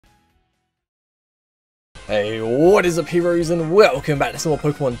Hey, what is up, heroes, and welcome back to some more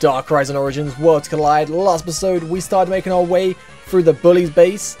Pokemon Dark Horizon Origins Worlds Collide. Last episode, we started making our way through the bully's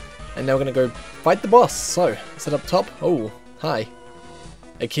base, and now we're going to go fight the boss. So, set up top. Oh, hi.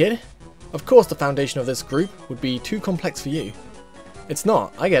 A kid? Of course the foundation of this group would be too complex for you. It's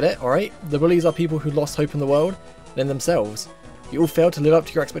not, I get it, alright? The bullies are people who lost hope in the world and in themselves. You all failed to live up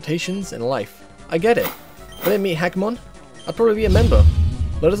to your expectations in life. I get it. If I didn't meet Hagmon, I'd probably be a member.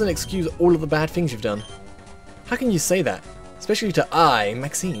 That doesn't excuse all of the bad things you've done. How can you say that? Especially to I,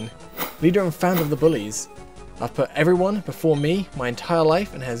 Maxine, leader and founder of the bullies. I've put everyone before me my entire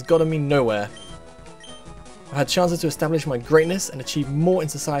life and it has gotten me nowhere. I've had chances to establish my greatness and achieve more in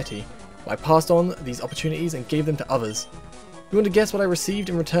society, but I passed on these opportunities and gave them to others. You want to guess what I received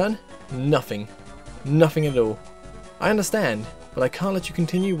in return? Nothing. Nothing at all. I understand, but I can't let you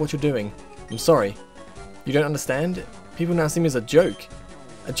continue what you're doing. I'm sorry. You don't understand? People now see me as a joke.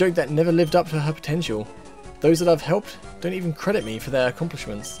 A joke that never lived up to her potential. Those that I've helped don't even credit me for their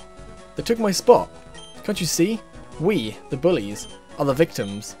accomplishments. They took my spot. Can't you see? We, the bullies, are the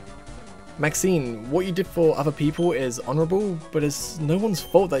victims. Maxine, what you did for other people is honourable, but it's no one's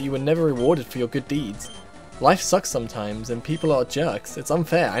fault that you were never rewarded for your good deeds. Life sucks sometimes, and people are jerks. It's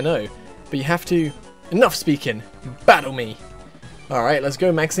unfair, I know, but you have to... Enough speaking! Battle me! Alright, let's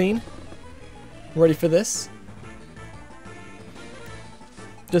go, Maxine. Ready for this?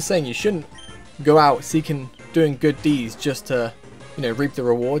 Just saying, you shouldn't go out doing good deeds just to, you know, reap the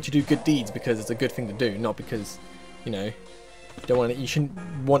reward. You do good deeds because it's a good thing to do, not because, you know, you shouldn't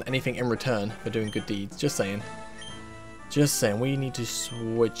want anything in return for doing good deeds. Just saying. Just saying, we need to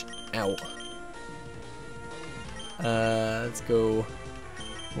switch out. Let's go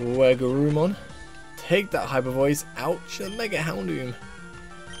Wegarumon. Take that Hyper Voice. Ouch, a Mega Houndoom.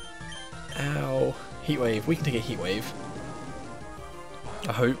 Ow. Heat Wave. We can take a Heat Wave.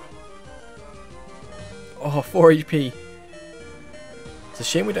 I hope. Oh, 4 HP. It's a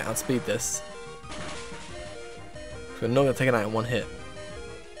shame we don't outspeed this. We're not going to take it out in one hit.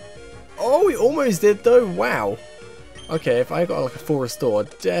 Oh, we almost did though. Wow. Okay, if I got like a full restore,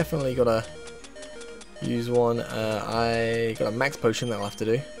 definitely got to use one. I got a max potion that I'll have to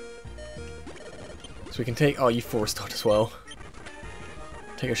do. So we can take... Oh, you full restored as well.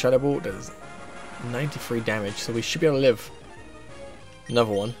 Take a Shadow Ball. Does 93 damage, so we should be able to live.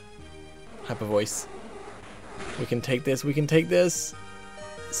 Another one. Hyper Voice. We can take this, we can take this.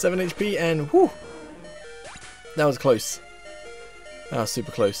 7 HP and whew! That was close. That was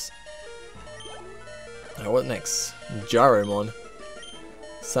super close. Alright, what next? Gyromon.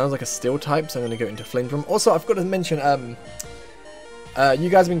 Sounds like a steel type, so I'm going to go into Flame Drum. Also, I've got to mention, you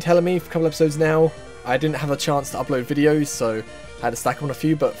guys have been telling me for a couple episodes now, I didn't have a chance to upload videos, so I had to stack on a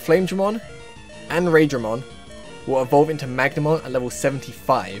few, but Flame Dramon and Raidramon will evolve into Magnamon at level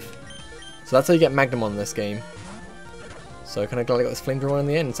 75. So that's how you get Magnamon in this game. So kind of glad I got this Flame Dramon in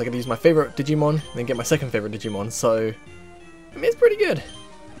the end, so I could use my favourite Digimon, and then get my second favourite Digimon, so... I mean, it's pretty good.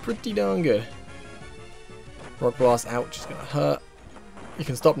 Pretty darn good. Rock Blast, ouch, it's gonna hurt. You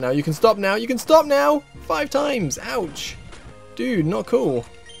can stop now, you can stop now, you can stop now! 5 times, ouch! Dude, not cool.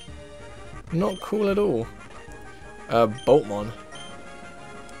 Not cool at all. Boltmon.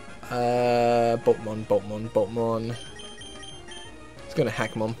 Boltmon. Let's go to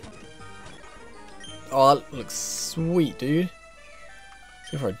Hackmon. Oh, that looks sweet, dude.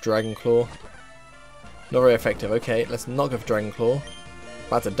 Let's go for a Dragon Claw. Not very effective. Okay, let's not go for Dragon Claw.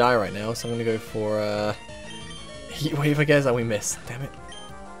 About to die right now, so I'm going to go for Heat Wave, I guess, and we missed. Damn it.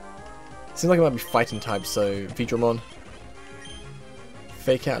 Seems like it might be fighting type, so Vidramon.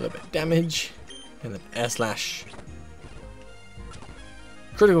 Fake out a little bit of damage. And then Air Slash.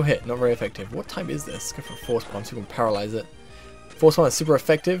 Critical hit, not very effective. What type is this? Let's go for Force Palm so we can paralyze it. Force Palm is super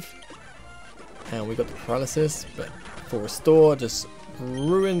effective. And we got the paralysis, but full restore just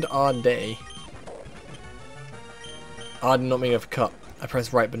ruined our day. I did not mean to have cut. I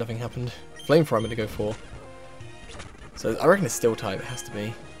pressed right, but nothing happened. Flamethrower I'm going to go for. So I reckon it's steel type. It has to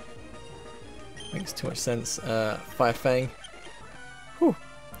be. Makes too much sense. Fire Fang. Whew.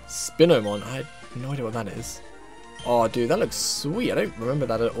 Spinomon. I had no idea what that is. Oh, dude, that looks sweet. I don't remember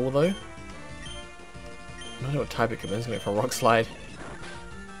that at all, though. I don't know what type it could be. I'm just going to go for Rock Slide.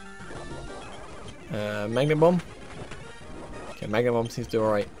 Magnet Bomb. Okay, Magnet Bomb seems to do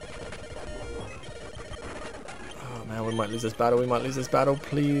alright. Oh man, we might lose this battle. We might lose this battle.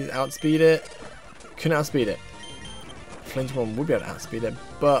 Please outspeed it. Couldn't outspeed it. Flinch Bomb would be able to outspeed it,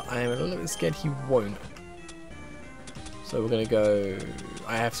 but I am a little bit scared he won't. So we're gonna go.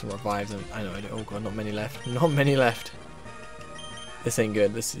 I have some revives. And I know. Oh god, not many left. Not many left. This ain't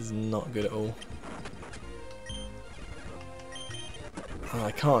good. This is not good at all. Oh,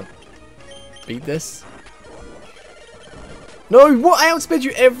 I can't beat this. No, what? I outsped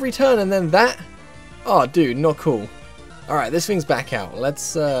you every turn and then that? Oh, dude, not cool. Alright, this thing's back out.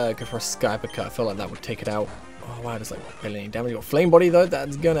 Let's go for a Sky Uppercut. I feel like that would take it out. Oh, wow, there's like barely any damage. Got Flame Body, though.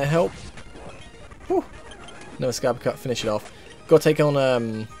 That's going to help. Whew. No Sky Uppercut. Finish it off. Got to take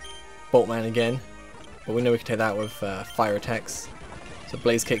on Boltman again. But we know we can take that with fire attacks. So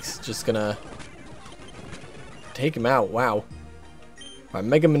Blaze Kick's just going to take him out. Wow. Right,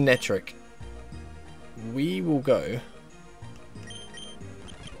 Mega Manectric. We will go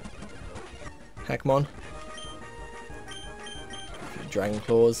Hackmon. Dragon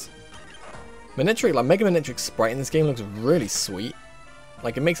Claws. Manectric, like Mega Manectric's sprite in this game looks really sweet.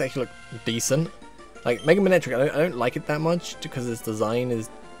 Like it makes it actually look decent. Like Mega Manectric, I don't like it that much because its design is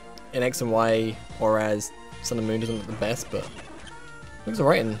in X and Y, whereas Sun and Moon doesn't look the best, but it looks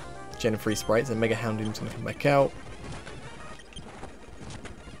alright in Gen 3 sprites. And Mega Houndoom's gonna come back out.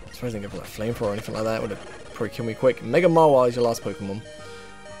 I'm surprised I didn't go for like Flamethrower or anything like that. Would have probably killed me quick. Mega Marwa is your last Pokemon.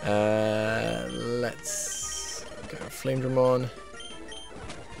 Let's go Flame Dramon.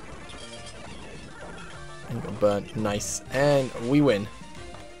 And got burnt. Nice. And we win.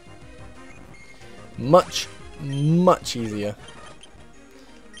 Much, much easier.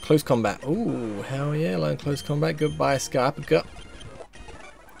 Close combat. Ooh, hell yeah, learn close combat. Goodbye, Sky Uppercut.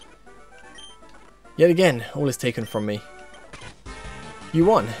 Yet again, all is taken from me. You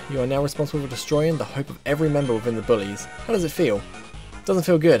won. You are now responsible for destroying the hope of every member within the bullies. How does it feel? It doesn't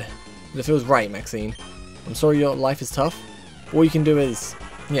feel good, but it feels right, Maxine. I'm sorry your life is tough. All you can do is,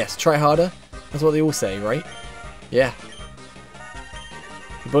 yes, try harder. That's what they all say, right? Yeah.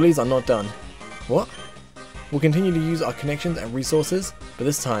 The bullies are not done. What? We'll continue to use our connections and resources, but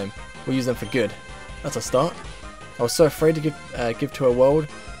this time, we'll use them for good. That's a start. I was so afraid to give to a world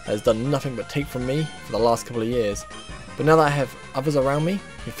that has done nothing but take from me for the last couple of years. But now that I have others around me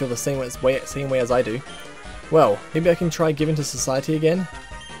who feel the same way as I do, well, maybe I can try giving to society again?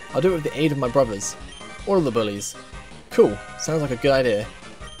 I'll do it with the aid of my brothers. All of the bullies. Cool. Sounds like a good idea.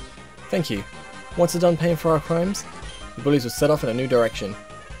 Thank you. Once we're done paying for our crimes, the bullies will set off in a new direction.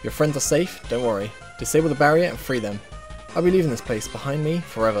 Your friends are safe, don't worry. Disable the barrier and free them. I'll be leaving this place behind me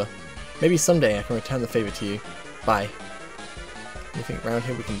forever. Maybe someday I can return the favor to you. Bye. Anything around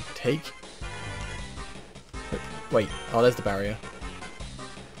here we can take? Wait. Oh, there's the barrier.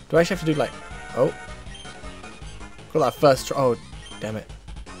 Do I actually have to do like... Oh. Got that first try. Oh, damn it.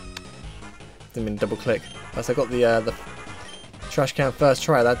 Didn't mean to double click. Plus I got the trash can first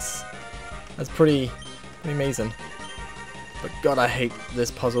try. That's pretty amazing. But god, I hate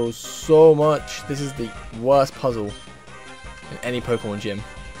this puzzle so much. This is the worst puzzle in any Pokemon gym.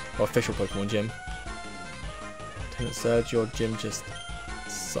 Or official Pokemon gym. Lieutenant Surge, your gym just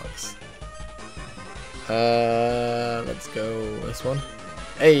sucks. Let's go this one.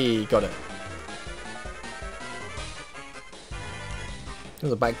 Hey, got it.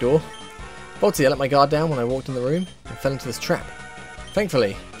 There's a back door. Bolty, I let my guard down when I walked in the room and fell into this trap.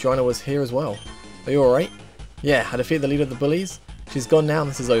 Thankfully, Joanna was here as well. Are you alright? Yeah, I defeated the leader of the bullies. She's gone now and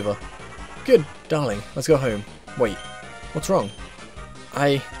this is over. Good, darling. Let's go home. Wait, what's wrong?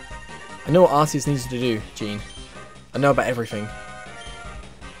 I know what Arceus needs you to do, Jean. I know about everything.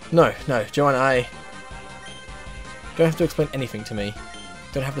 No, Joanna, I don't have to explain anything to me.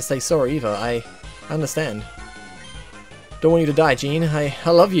 Don't have to say sorry either. I understand. Don't want you to die, Jean. I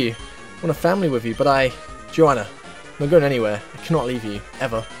love you. I want a family with you, but Joanna, I'm not going anywhere. I cannot leave you,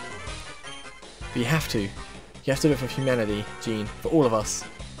 ever. But you have to. You have to do it for humanity, Jean, for all of us.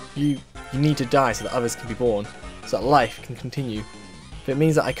 You need to die so that others can be born, so that life can continue. If it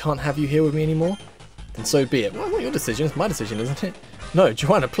means that I can't have you here with me anymore, then so be it. Well, it's not your decision, it's my decision, isn't it? No,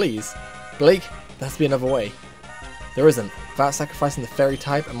 Joanna, please. Blake, there has to be another way. There isn't. Without sacrificing the fairy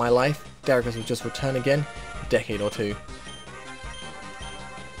type in my life, Darius will just return again in a decade or two.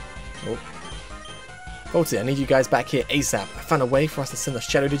 Oh. Bolty, I need you guys back here ASAP. I found a way for us to send the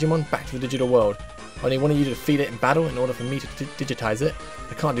Shadow Digimon back to the digital world. I need one of you to defeat it in battle in order for me to digitize it.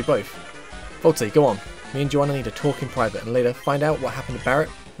 I can't do both. Bolty, go on. Me and Joanna need to talk in private and later find out what happened to Barrett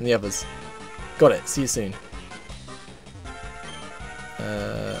and the others. Got it. See you soon.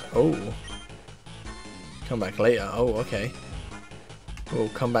 Oh. Come back later. Oh, okay. We'll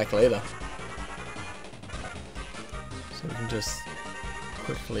come back later. So we can just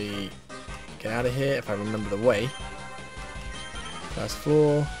quickly get out of here if I remember the way. First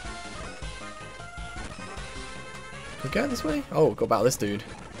floor. Can we go this way? Oh, got about this dude.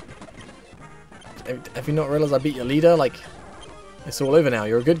 Have you not realized I beat your leader? Like, it's all over now.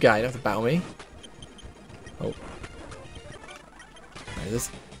 You're a good guy. You don't have to battle me. Oh. Right, this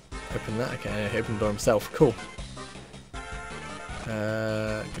open that. Okay, he opened the door himself. Cool.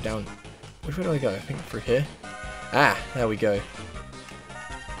 Go down. Which way do I go? I think through here. Ah, there we go.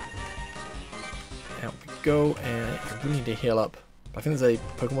 Out we go, and I really need to heal up. I think there's a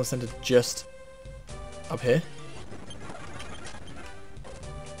Pokemon Center just up here.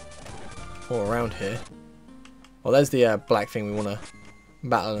 Or around here. Well, there's the black thing we want to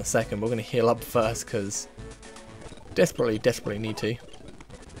battle in a second. We're going to heal up first because desperately need to.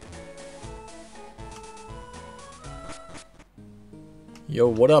 Yo,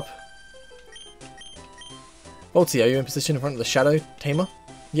 what up? Volty, are you in position in front of the Shadow Tamer?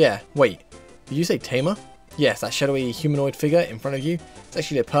 Yeah, wait. Did you say Tamer? Yes, that shadowy humanoid figure in front of you. It's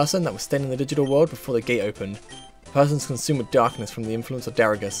actually a person that was staying in the digital world before the gate opened. The person's consumed with darkness from the influence of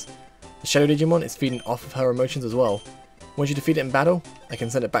Daragus. The Shadow Digimon is feeding off of her emotions as well. Once you defeat it in battle, I can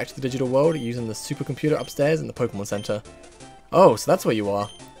send it back to the digital world using the supercomputer upstairs in the Pokemon Center. Oh, so that's where you are.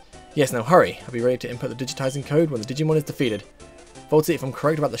 Yes, now hurry. I'll be ready to input the digitizing code when the Digimon is defeated. Volty, if I'm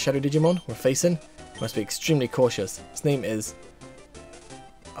correct about the Shadow Digimon we're facing, we must be extremely cautious. His name is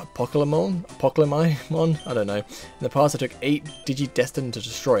APOCALYMON? APOCALYMON? I don't know. In the past, it took 8 Digi-Destined to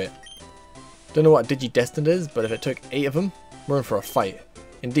destroy it. Don't know what Digi-Destined is, but if it took 8 of them, we're in for a fight.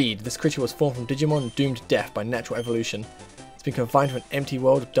 Indeed, this creature was formed from Digimon doomed to death by natural evolution. It's been confined to an empty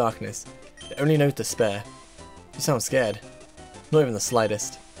world of darkness. It only knows despair. You sound scared. Not even the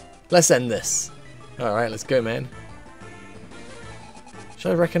slightest. Let's end this. Alright, let's go, man.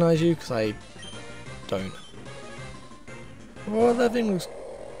 Should I recognize you? Because I don't. Well, that thing looks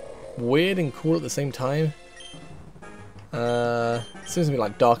weird and cool at the same time. Seems to be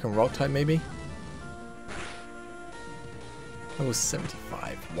like dark and rock type, maybe. That was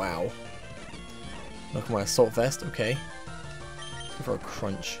 75. Wow. Look at my assault vest. Okay. Let's go for a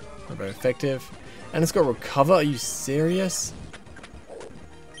crunch. Not very effective. And it's got recover. Are you serious?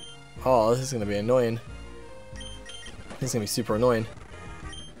 Oh, this is going to be annoying. This is going to be super annoying.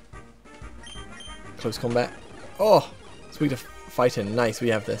 Close combat. Oh, sweet to fighting. Nice, we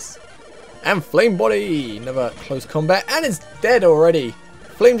have this. And Flame Body! Another close combat. And it's dead already!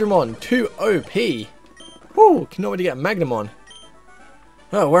 Flame Dramon, 2 OP! Woo! Cannot wait to get Magnamon.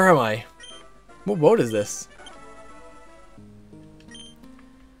 Oh, where am I? What world is this?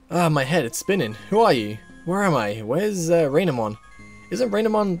 Ah, my head, it's spinning. Who are you? Where am I? Where's Rainamon? Isn't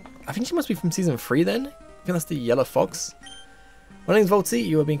Rainamon... I think she must be from Season 3 then? I think that's the Yellow Fox. My name's Volty.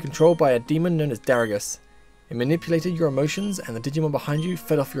 You are being controlled by a demon known as Daragus. It manipulated your emotions, and the Digimon behind you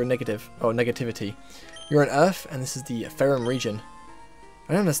fed off your negativity. You're on Earth, and this is the Ferrum region.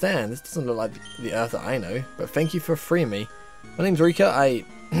 I don't understand. This doesn't look like the Earth that I know, but thank you for freeing me. My name's Rika.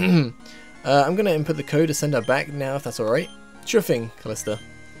 I'm going to input the code to send her back now, if that's alright. Sure thing, Callista.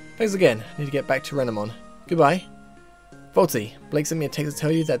 Thanks again. I need to get back to Renamon. Goodbye. Volty, Blake sent me a text to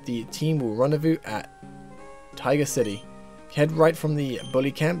tell you that the team will rendezvous at Tiger City. Head right from the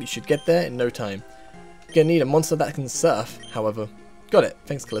bully camp. You should get there in no time. You're gonna need a monster that can surf, however. Got it.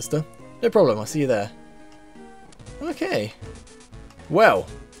 Thanks, Callista. No problem. I'll see you there. Okay. Well,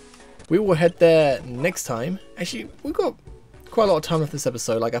 we will head there next time. Actually, we've got quite a lot of time left this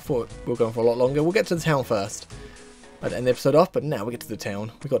episode. Like I thought we were going for a lot longer. We'll get to the town first. I'd end the episode off, but now we get to the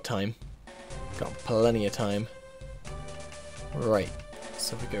town. We got time. Got plenty of time. Right.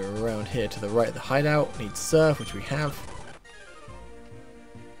 So if we go around here to the right of the hideout, need surf, which we have.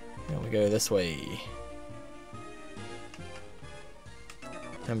 And we go this way.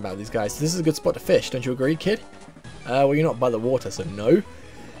 And about these guys. So this is a good spot to fish, don't you agree, kid? Well, you're not by the water, so no.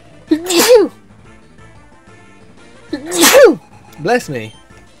 Bless me.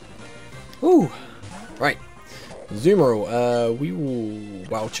 Ooh. Right. Zoomerl. We will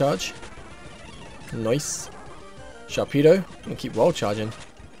wild charge. Nice. Sharpedo. I'm gonna keep wild charging.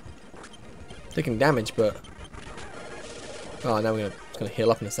 Taking damage, but oh, now we're gonna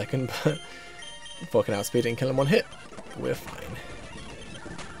heal up in a second. But before I can outspeed it and kill him one hit, we're fine.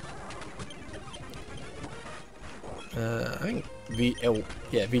 I think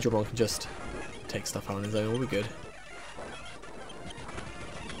V-Dramon can just take stuff out on his own. We'll be good.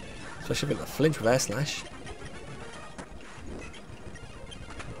 Especially with the flinch with Air Slash.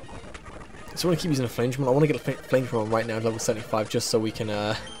 So I want to keep using a Flame Dramon. I want to get a Flame Dramon right now at level 75 just so we can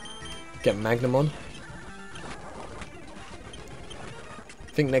get Magnamon.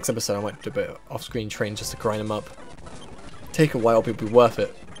 I think next episode I might do a bit of off-screen train just to grind them up. Take a while, but it'll be worth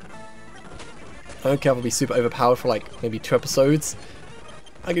it. I don't care if I'll be super overpowered for like maybe 2 episodes.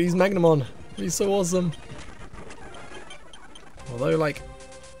 I can use Magnamon. It'll be so awesome. Although like,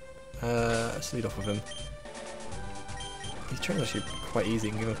 let's lead off with him. These trains are actually quite easy.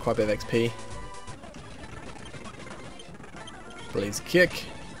 You can give him quite a bit of XP. Blaze Kick.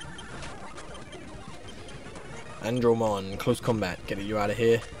 Andromon, close combat. Get you out of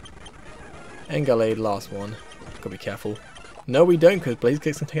here. Engalade, last one. Gotta be careful. No, we don't, because Blaze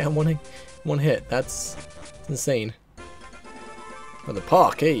Kick's gonna take out one hit. That's insane. Oh, the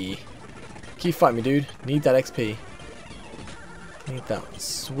park, hey. Keep fighting me, dude. Need that XP. Need that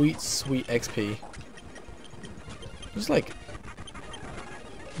sweet, sweet XP. Just like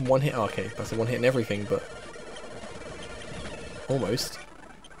one hit. Oh, okay, that's a one hit and everything, but almost.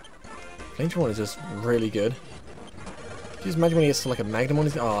 Flamethrower is just really good. Can you just imagine when he gets to like a Magnum on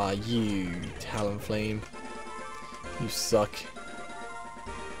his... Ah, you Talonflame. You suck.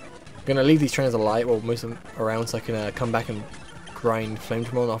 I'm gonna leave these trainers alight, well, most of them around, so I can come back and grind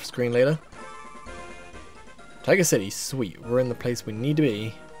Flamethrower off screen later. Tiger City, sweet. We're in the place we need to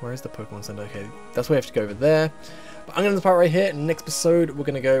be. Where is the Pokemon Center? Okay, that's where we have to go over there. But I'm gonna end this part right here. In the next episode, we're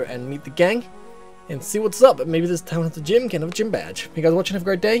gonna go and meet the gang and see what's up. Maybe this town has a gym, can have a gym badge. You guys watching? Have a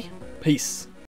great day. Peace.